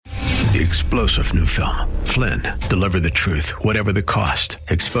The explosive new film, Flynn, deliver the truth, whatever the cost,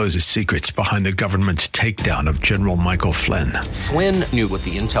 exposes secrets behind the government's takedown of General Michael Flynn. Flynn knew what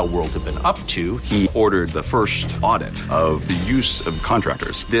the intel world had been up to. He ordered the first audit of the use of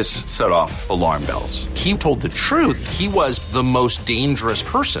contractors. This set off alarm bells. He told the truth. He was the most dangerous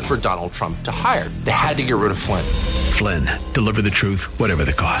person for Donald Trump to hire. They had to get rid of Flynn. Flynn, deliver the truth, whatever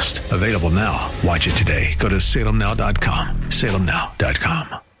the cost. Available now. Watch it today. Go to salemnow.com.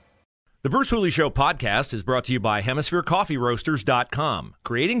 salemnow.com. The Bruce Hooley Show podcast is brought to you by HemisphereCoffeeRoasters.com.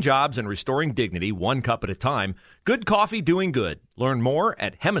 Creating jobs and restoring dignity one cup at a time. Good coffee doing good. Learn more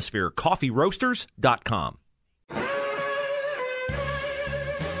at HemisphereCoffeeRoasters.com.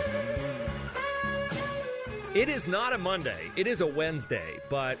 It is not a Monday. It is a Wednesday.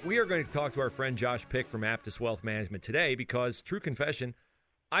 But we are going to talk to our friend Josh Pick from Aptus Wealth Management today because, true confession,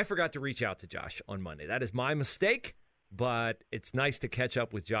 I forgot to reach out to Josh on Monday. That is my mistake. But it's nice to catch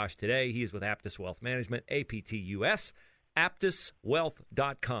up with Josh today. He is with Aptus Wealth Management, APTUS.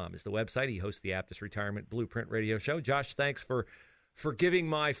 AptusWealth.com is the website. He hosts the Aptus Retirement Blueprint Radio Show. Josh, thanks for forgiving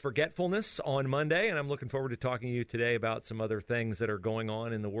my forgetfulness on Monday, and I'm looking forward to talking to you today about some other things that are going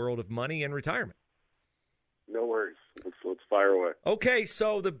on in the world of money and retirement. No worries. Let's fire away. Okay,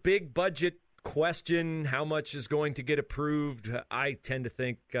 so the big budget question, how much is going to get approved? I tend to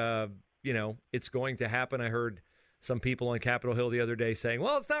think, it's going to happen. I heard some people on Capitol Hill the other day saying,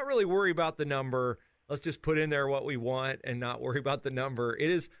 well, let's not really worry about the number. Let's just put in there what we want and not worry about the number. It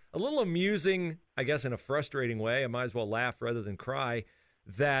is a little amusing, I guess, in a frustrating way. I might as well laugh rather than cry,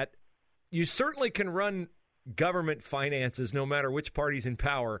 that you certainly can run government finances, no matter which party's in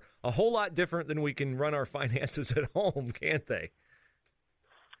power, a whole lot different than we can run our finances at home, can't they?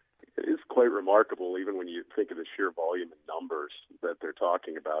 It is quite remarkable, even when you think of the sheer volume and numbers that they're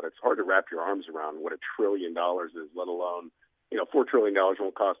talking about. It's hard to wrap your arms around what $1 trillion is, let alone, $4 trillion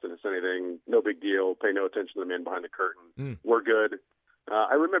won't cost us anything, no big deal, pay no attention to the man behind the curtain, we're good.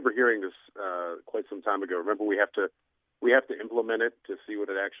 I remember hearing this quite some time ago. Remember, we have to implement it to see what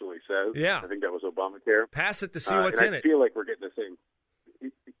it actually says. Yeah. I think that was Obamacare. Pass it to see what's in it. I feel like we're getting the same.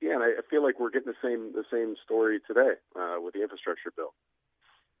 Yeah, and I feel like we're getting the same story today with the infrastructure bill.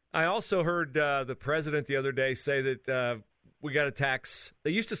 I also heard the president the other day say that we got to tax.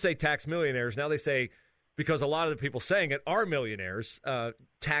 They used to say tax millionaires. Now they say, because a lot of the people saying it are millionaires,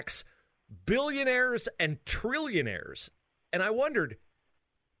 tax billionaires and trillionaires. And I wondered,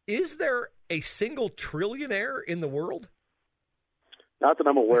 is there a single trillionaire in the world? Not that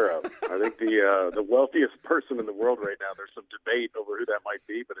I'm aware of. I think the wealthiest person in the world right now, there's some debate over who that might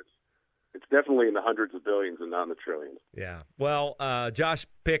be, but it's definitely in the hundreds of billions and not in the trillions. Yeah. Well, Josh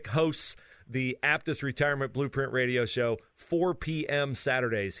Pick hosts the Aptus Retirement Blueprint Radio Show, 4 p.m.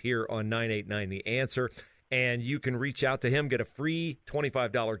 Saturdays here on 989 The Answer. And you can reach out to him, get a free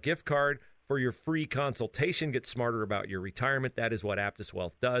 $25 gift card for your free consultation. Get smarter about your retirement. That is what Aptus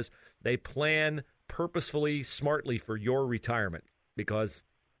Wealth does. They plan purposefully, smartly for your retirement because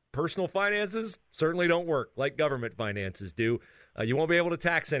personal finances certainly don't work like government finances do. You won't be able to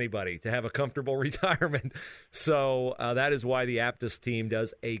tax anybody to have a comfortable retirement. So that is why the Aptus team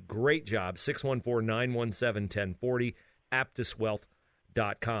does a great job. 614-917-1040,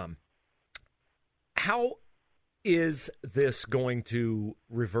 aptuswealth.com. How is this going to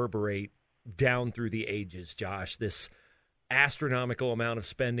reverberate down through the ages, Josh? This astronomical amount of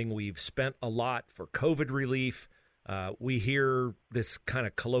spending. We've spent a lot for COVID relief. We hear this kind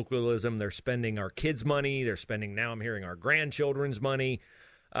of colloquialism. They're spending our kids' money. They're spending, now I'm hearing, our grandchildren's money.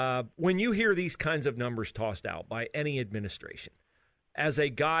 When you hear these kinds of numbers tossed out by any administration, as a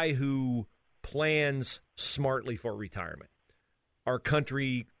guy who plans smartly for retirement, our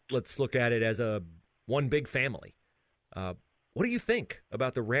country, let's look at it as one big family. What do you think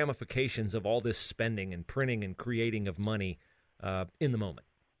about the ramifications of all this spending and printing and creating of money in the moment?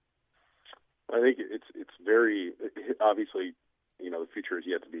 I think it's very, obviously, the future is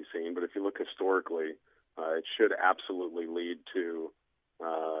yet to be seen, but if you look historically, it should absolutely lead to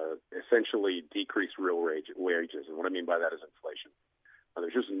essentially decreased real wages. And what I mean by that is inflation.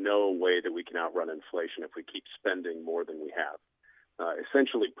 There's just no way that we can outrun inflation if we keep spending more than we have.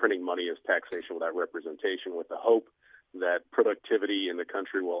 Essentially, printing money is taxation without representation, with the hope that productivity in the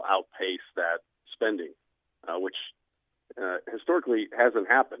country will outpace that spending, which historically hasn't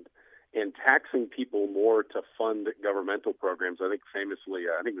happened. And taxing people more to fund governmental programs, I think famously,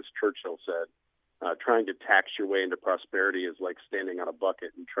 I think this Churchill said, trying to tax your way into prosperity is like standing on a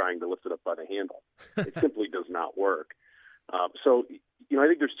bucket and trying to lift it up by the handle. It simply does not work. So, I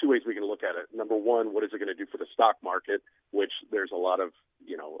think there's two ways we can look at it. Number one, what is it going to do for the stock market, which there's a lot of,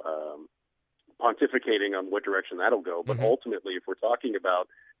 pontificating on what direction that'll go. But ultimately, if we're talking about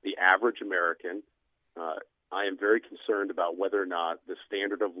the average American. I am very concerned about whether or not the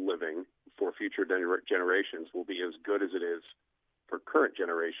standard of living for future generations will be as good as it is for current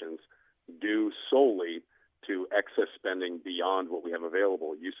generations, due solely to excess spending beyond what we have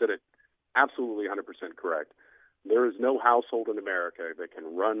available. You said it absolutely 100% correct. There is no household in America that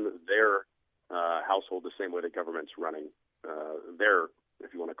can run their household the same way the government's running their,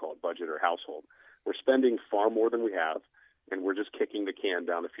 if you want to call it, budget or household. We're spending far more than we have, and we're just kicking the can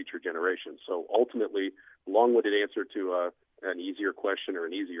down to future generations. So ultimately, long-winded answer to an easier question or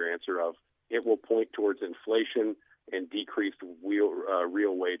an easier answer of it will point towards inflation and decreased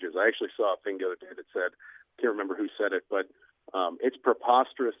real wages. I actually saw a thing the other day that said, can't remember who said it, but it's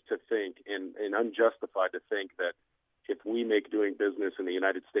preposterous to think and unjustified to think that if we make doing business in the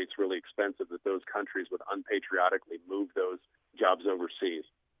United States really expensive, that those countries would unpatriotically move those jobs overseas.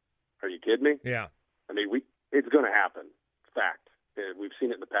 Are you kidding me? Yeah. I mean, it's going to happen. Fact. We've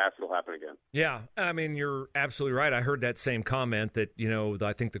seen it in the past. It'll happen again. Yeah. I mean, you're absolutely right. I heard that same comment that,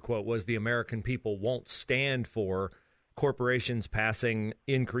 I think the quote was, the American people won't stand for corporations passing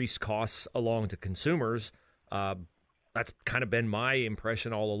increased costs along to consumers. That's kind of been my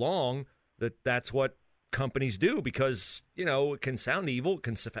impression all along, that that's what companies do because, it can sound evil, it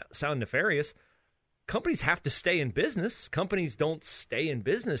can sound nefarious. Companies have to stay in business. Companies don't stay in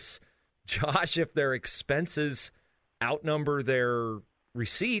business, Josh, if their expenses outnumber their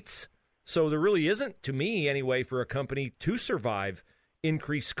receipts. So there really isn't, to me anyway, for a company to survive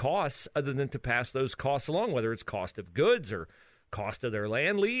increased costs other than to pass those costs along, whether it's cost of goods or cost of their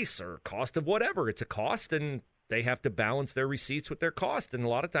land lease or cost of whatever. It's a cost, and they have to balance their receipts with their cost. And a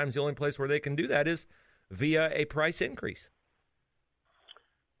lot of times the only place where they can do that is via a price increase.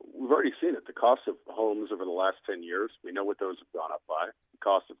 We've already seen it. The cost of homes over the last 10 years, we know what those have gone up by. The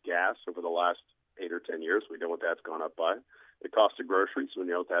cost of gas over the last 8 or 10 years, we know what that's gone up by. The cost of groceries, we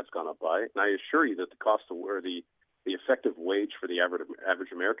know what that's gone up by. And I assure you that the cost of where the effective wage for the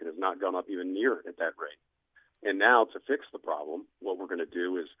average American has not gone up even near at that rate. And now, to fix the problem, what we're going to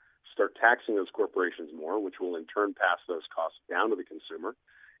do is start taxing those corporations more, which will in turn pass those costs down to the consumer.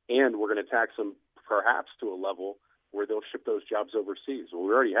 And we're going to tax them perhaps to a level where they'll ship those jobs overseas. Well,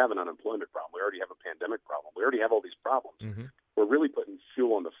 we already have an unemployment problem. We already have a pandemic problem. We already have all these problems. Mm-hmm. We're really putting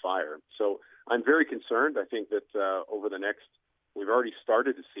fuel on the fire. So I'm very concerned. I think that over the next, we've already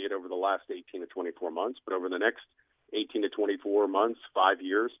started to see it over the last 18 to 24 months, but over the next 18 to 24 months, 5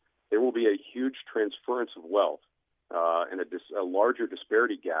 years, there will be a huge transference of wealth and a larger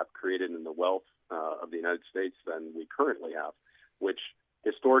disparity gap created in the wealth of the United States than we currently have, which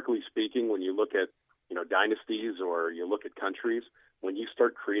historically speaking, when you look at dynasties or you look at countries, when you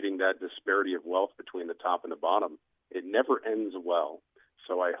start creating that disparity of wealth between the top and the bottom, it never ends well.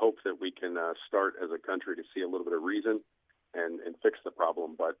 So I hope that we can start as a country to see a little bit of reason and fix the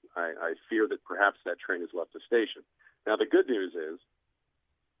problem. But I fear that perhaps that train has left the station. Now, the good news is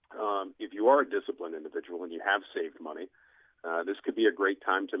if you are a disciplined individual and you have saved money, this could be a great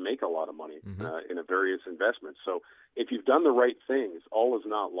time to make a lot of money in a various investments. So if you've done the right things, all is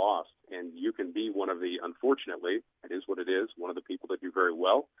not lost, and you can be one of the, unfortunately, it is what it is, one of the people that do very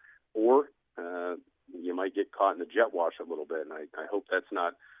well, or you might get caught in the jet wash a little bit. And I hope that's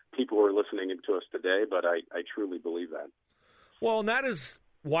not people who are listening to us today, but I truly believe that. Well, and that is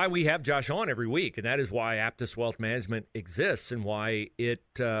why we have Josh on every week, and that is why Aptus Wealth Management exists and why it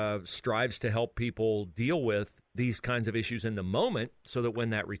strives to help people deal with these kinds of issues in the moment so that when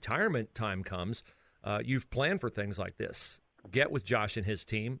that retirement time comes, you've planned for things like this. Get with Josh and his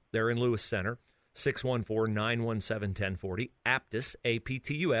team. They're in Lewis Center, 614-917-1040. Aptus,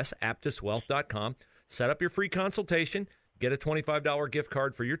 A-P-T-U-S, aptuswealth.com. Set up your free consultation. Get a $25 gift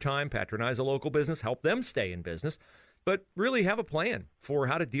card for your time. Patronize a local business. Help them stay in business. But really have a plan for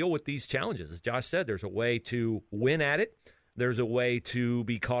how to deal with these challenges. As Josh said, there's a way to win at it. There's a way to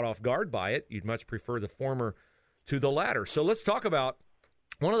be caught off guard by it. You'd much prefer the former to the latter. So let's talk about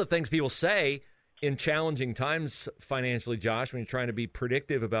one of the things people say in challenging times financially, Josh, when you're trying to be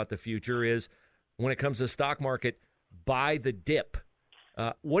predictive about the future is when it comes to the stock market, buy the dip.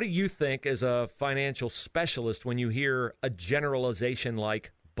 What do you think as a financial specialist when you hear a generalization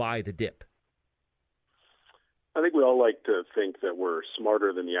like buy the dip? I think we all like to think that we're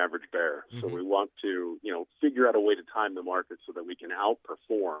smarter than the average bear. So we want to, figure out a way to time the market so that we can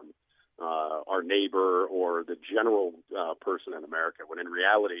outperform our neighbor or the general person in America, when in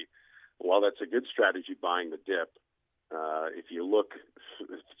reality, while that's a good strategy buying the dip, if you look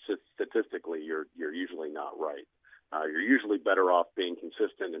statistically, you're usually not right. You're usually better off being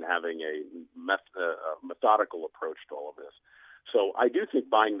consistent and having a methodical approach to all of this. So I do think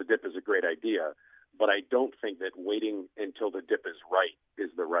buying the dip is a great idea, but I don't think that waiting until the dip is right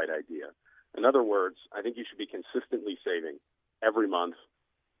is the right idea. In other words, I think you should be consistently saving every month,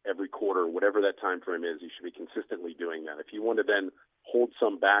 every quarter, whatever that time frame is. You should be consistently doing that. If you want to then hold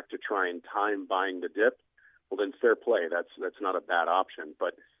some back to try and time buying the dip, well, then fair play. That's not a bad option.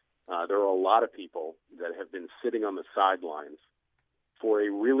 But there are a lot of people that have been sitting on the sidelines for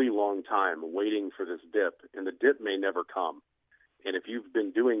a really long time waiting for this dip, and the dip may never come. And if you've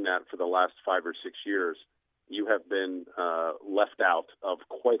been doing that for the last 5 or 6 years, you have been left out of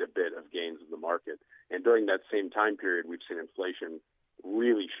quite a bit of gains in the market. And during that same time period, we've seen inflation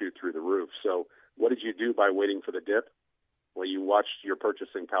really shoot through the roof. So what did you do by waiting for the dip? Well, you watched your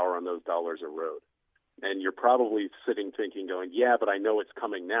purchasing power on those dollars erode. And you're probably sitting thinking, going, yeah, but I know it's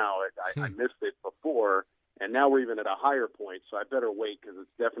coming now. I missed it before, and now we're even at a higher point, so I better wait because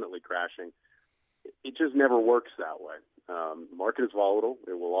it's definitely crashing. It just never works that way. The market is volatile.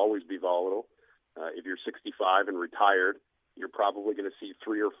 It will always be volatile. If you're 65 and retired, you're probably going to see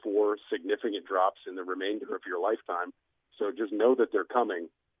 3 or 4 significant drops in the remainder of your lifetime. So just know that they're coming,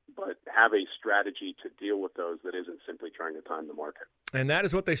 but have a strategy to deal with those that isn't simply trying to time the market. And that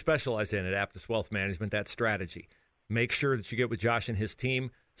is what they specialize in at Aptus Wealth Management, that strategy. Make sure that you get with Josh and his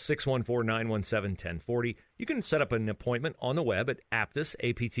team, 614-917-1040. You can set up an appointment on the web at Aptus,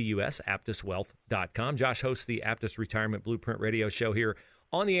 A-P-T-U-S, aptuswealth.com. Josh hosts the Aptus Retirement Blueprint radio show here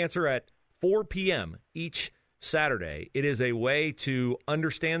on The Answer at 4 p.m. each Saturday. It is a way to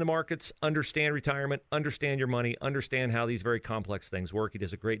understand the markets, understand retirement, understand your money, understand how these very complex things work. He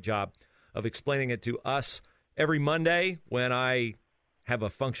does a great job of explaining it to us every Monday when I have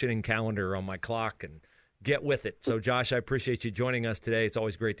a functioning calendar on my clock and get with it. So, Josh, I appreciate you joining us today. It's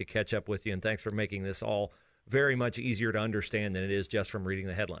always great to catch up with you, and thanks for making this all very much easier to understand than it is just from reading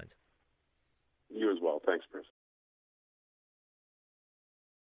the headlines. You as well. Thanks, Chris.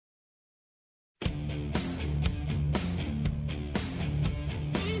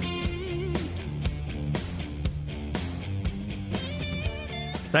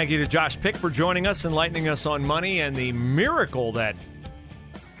 Thank you to Josh Pick for joining us, enlightening us on money and the miracle that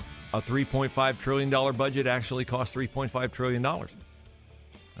a $3.5 trillion budget actually costs $3.5 trillion.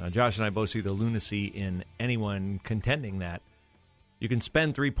 Josh and I both see the lunacy in anyone contending that you can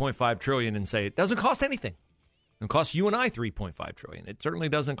spend $3.5 trillion and say it doesn't cost anything. It costs you and I $3.5 trillion. It certainly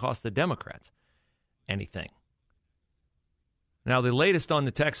doesn't cost the Democrats anything. Now, the latest on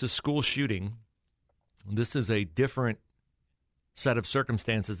the Texas school shooting, this is a different set of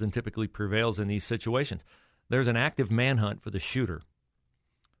circumstances than typically prevails in these situations. There's an active manhunt for the shooter.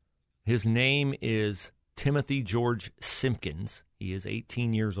 His name is Timothy George Simpkins. He is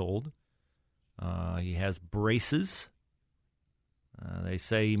 18 years old. He has braces. They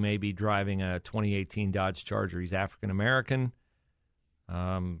say he may be driving a 2018 Dodge Charger. He's African-American.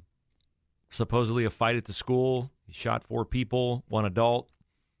 Supposedly a fight at the school. He shot 4 people, 1 adult,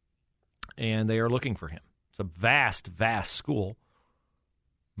 and they are looking for him. It's a vast, vast school,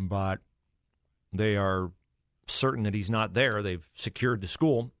 but they are certain that he's not there. They've secured the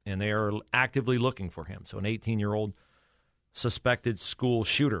school, and they are actively looking for him. So an 18-year-old suspected school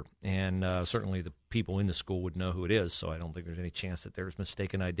shooter, and certainly the people in the school would know who it is, so I don't think there's any chance that there's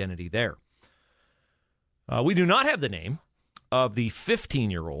mistaken identity there. We do not have the name of the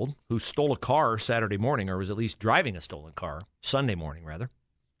 15-year-old who stole a car Saturday morning, or was at least driving a stolen car, Sunday morning, rather,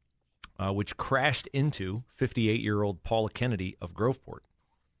 which crashed into 58-year-old Paula Kennedy of Groveport.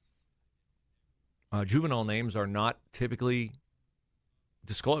 Juvenile names are not typically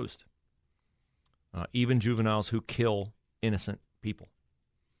disclosed, even juveniles who kill innocent people.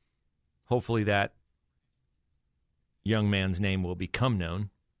 Hopefully that young man's name will become known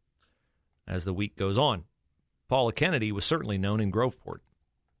as the week goes on. Paula Kennedy was certainly known in Groveport.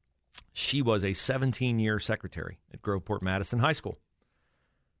 She was a 17-year secretary at Groveport Madison High School.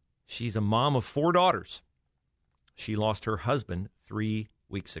 She's a mom of 4 daughters. She lost her husband 3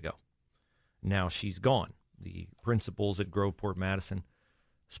 weeks ago. Now she's gone. The principals at Groveport Madison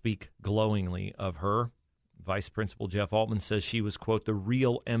speak glowingly of her. Vice Principal Jeff Altman says she was, quote, the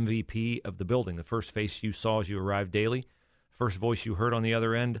real MVP of the building. The first face you saw as you arrived daily. First voice you heard on the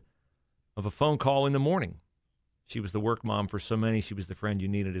other end of a phone call in the morning. She was the work mom for so many. She was the friend you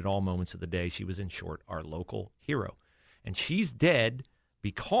needed at all moments of the day. She was, in short, our local hero. And she's dead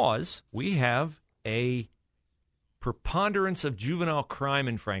because we have a preponderance of juvenile crime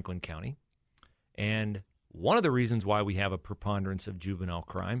in Franklin County. And one of the reasons why we have a preponderance of juvenile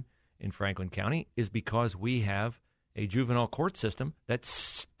crime in Franklin County is because we have a juvenile court system that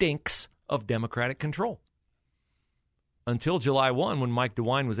stinks of Democratic control. Until July 1, when Mike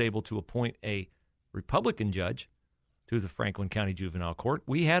DeWine was able to appoint a Republican judge to the Franklin County Juvenile Court,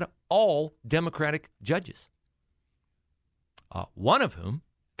 we had all Democratic judges. One of whom,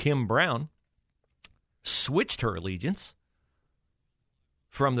 Kim Brown, switched her allegiance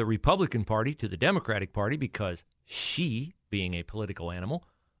from the Republican Party to the Democratic Party because she, being a political animal,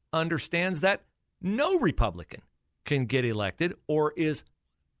 understands that no Republican can get elected or is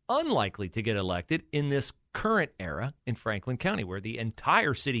unlikely to get elected in this current era in Franklin County, where the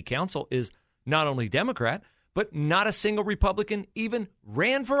entire city council is not only Democrat, but not a single Republican even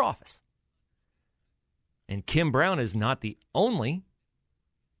ran for office. And Kim Brown is not the only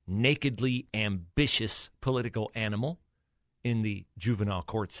nakedly ambitious political animal in the juvenile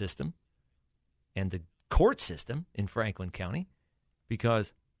court system and the court system in Franklin County,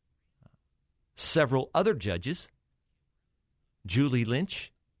 because several other judges, Julie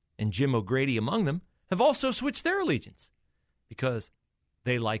Lynch and Jim O'Grady among them, have also switched their allegiance because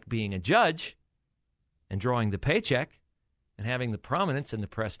they like being a judge and drawing the paycheck and having the prominence and the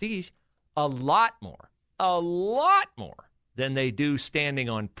prestige a lot more than they do standing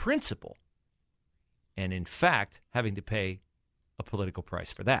on principle and, in fact, having to pay a political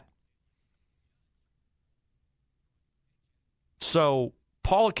price for that. So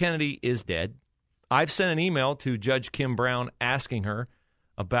Paula Kennedy is dead. I've sent an email to Judge Kim Brown asking her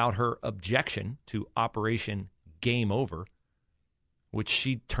about her objection to Operation Game Over, which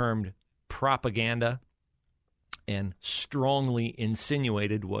she termed propaganda and strongly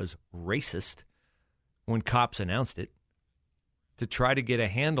insinuated was racist when cops announced it, to try to get a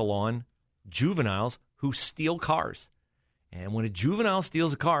handle on juveniles who steal cars. And when a juvenile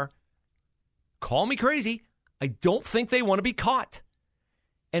steals a car, call me crazy, I don't think they want to be caught.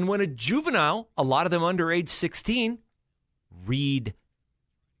 And when a juvenile, a lot of them under age 16, read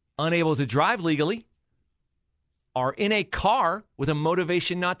unable to drive legally, are in a car with a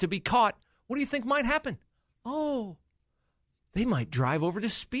motivation not to be caught, what do you think might happen? Oh, they might drive over the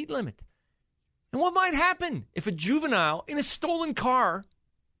speed limit. And what might happen if a juvenile in a stolen car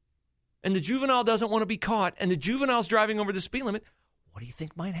and the juvenile doesn't want to be caught and the juvenile's driving over the speed limit? What do you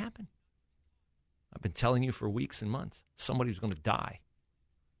think might happen? I've been telling you for weeks and months, somebody was going to die.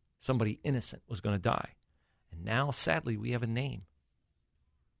 Somebody innocent was going to die. And now, sadly, we have a name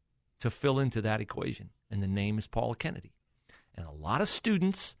to fill into that equation, and the name is Paula Kennedy. And a lot of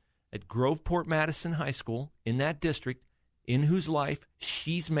students at Groveport Madison High School in that district, in whose life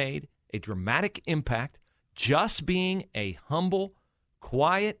she's made a dramatic impact, just being a humble,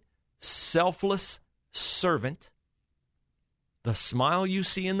 quiet, selfless servant, the smile you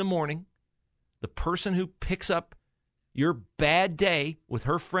see in the morning, the person who picks up your bad day with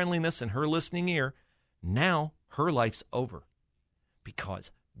her friendliness and her listening ear, now her life's over.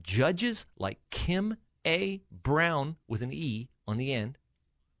 Because judges like Kim A. Brown, with an E on the end,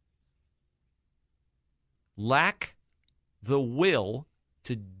 lack the will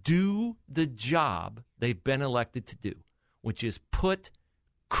to do the job they've been elected to do, which is put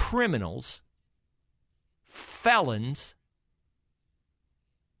criminals, felons,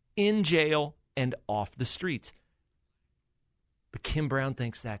 in jail and off the streets. But Kim Brown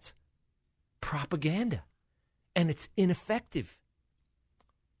thinks that's propaganda and it's ineffective.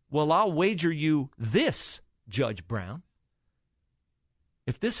 Well, I'll wager you this, Judge Brown.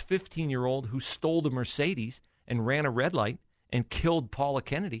 If this 15-year-old who stole the Mercedes and ran a red light and killed Paula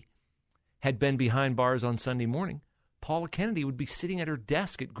Kennedy had been behind bars on Sunday morning, Paula Kennedy would be sitting at her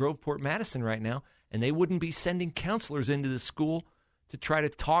desk at Groveport Madison right now, and they wouldn't be sending counselors into the school to try to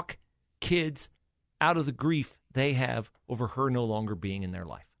talk kids out of the grief they have over her no longer being in their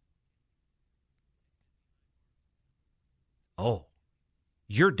life. Oh,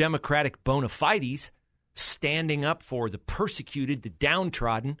 your Democratic bona fides standing up for the persecuted, the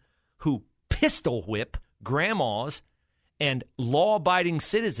downtrodden, who pistol whip grandmas and law-abiding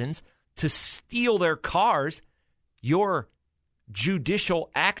citizens to steal their cars, your judicial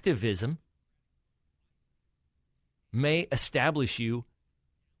activism may establish you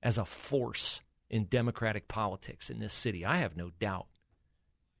as a force in Democratic politics in this city. I have no doubt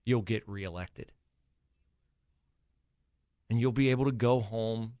you'll get reelected. And you'll be able to go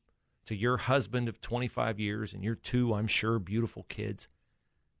home to your husband of 25 years and your two, I'm sure, beautiful kids.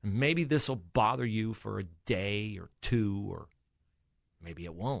 And maybe this will bother you for a day or two, or maybe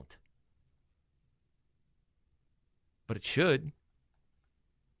it won't. But it should.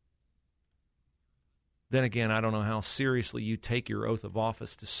 Then again, I don't know how seriously you take your oath of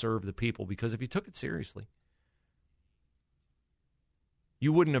office to serve the people, because if you took it seriously,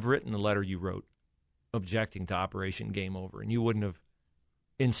 you wouldn't have written the letter you wrote objecting to Operation Game Over, and you wouldn't have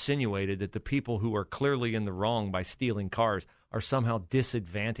insinuated that the people who are clearly in the wrong by stealing cars are somehow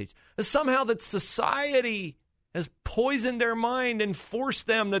disadvantaged, somehow that society has poisoned their mind and forced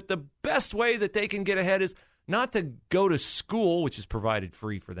them that the best way that they can get ahead is not to go to school, which is provided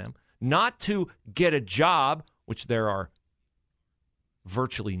free for them, not to get a job, which there are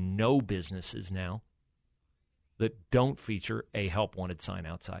virtually no businesses now that don't feature a help wanted sign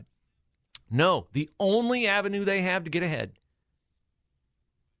outside. No, the only avenue they have to get ahead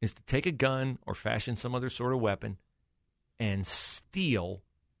is to take a gun or fashion some other sort of weapon and steal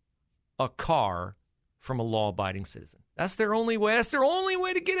a car from a law-abiding citizen. That's their only way. That's their only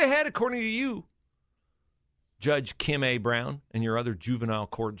way to get ahead, according to you, Judge Kim A. Brown and your other juvenile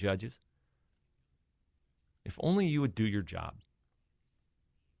court judges. If only you would do your job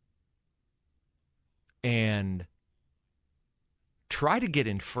and try to get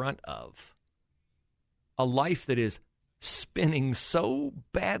in front of a life that is spinning so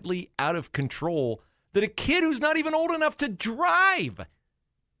badly out of control that a kid who's not even old enough to drive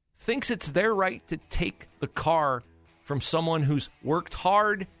thinks it's their right to take the car from someone who's worked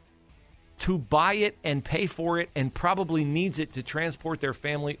hard to buy it and pay for it and probably needs it to transport their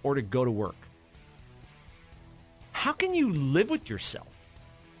family or to go to work. How can you live with yourself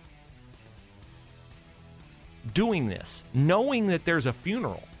doing this, knowing that there's a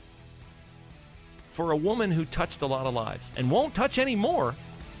funeral for a woman who touched a lot of lives and won't touch any more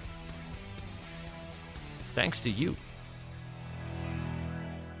thanks to you?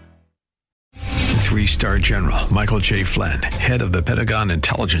 3-star General Michael J. Flynn, head of the Pentagon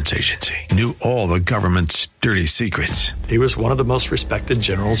Intelligence Agency, knew all the government's dirty secrets. He was one of the most respected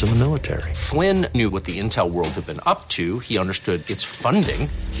generals in the military. Flynn knew what the intel world had been up to. He understood its funding.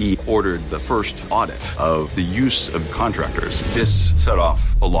 He ordered the first audit of the use of contractors. This set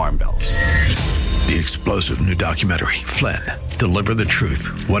off alarm bells. The explosive new documentary, Flynn, Deliver the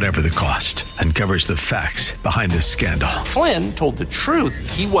Truth, Whatever the Cost, uncovers the facts behind this scandal. Flynn told the truth.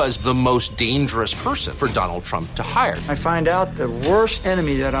 He was the most dangerous person for Donald Trump to hire. I find out the worst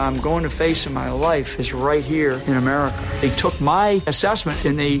enemy that I'm going to face in my life is right here in America. They took my assessment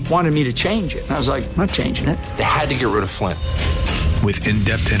and they wanted me to change it. And I was like, I'm not changing it. They had to get rid of Flynn. With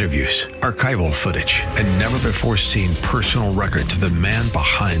in-depth interviews, archival footage, and never-before-seen personal records of the man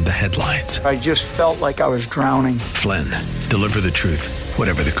behind the headlines. I just felt like I was drowning. Flynn, Deliver the Truth,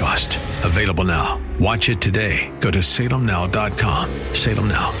 Whatever the Cost. Available now. Watch it today. Go to salemnow.com.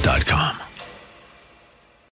 salemnow.com.